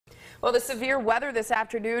Well, the severe weather this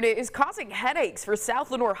afternoon is causing headaches for South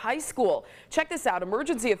Lenoir High School. Check this out.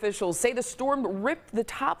 Emergency officials say the storm ripped the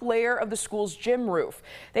top layer of the school's gym roof.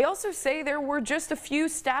 They also say there were just a few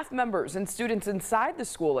staff members and students inside the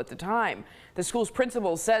school at the time. The school's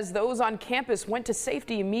principal says those on campus went to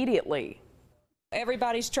safety immediately.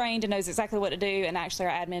 Everybody's trained and knows exactly what to do, and actually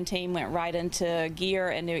our admin team went right into gear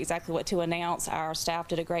and knew exactly what to announce. Our staff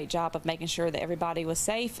did a great job of making sure that everybody was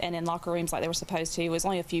safe and in locker rooms like they were supposed to. It was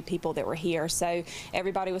only a few people that were here, so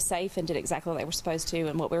everybody was safe and did exactly what they were supposed to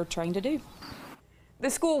and what we were trained to do. The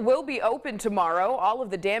school will be open tomorrow. All of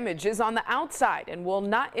the damage is on the outside and will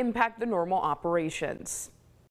not impact the normal operations.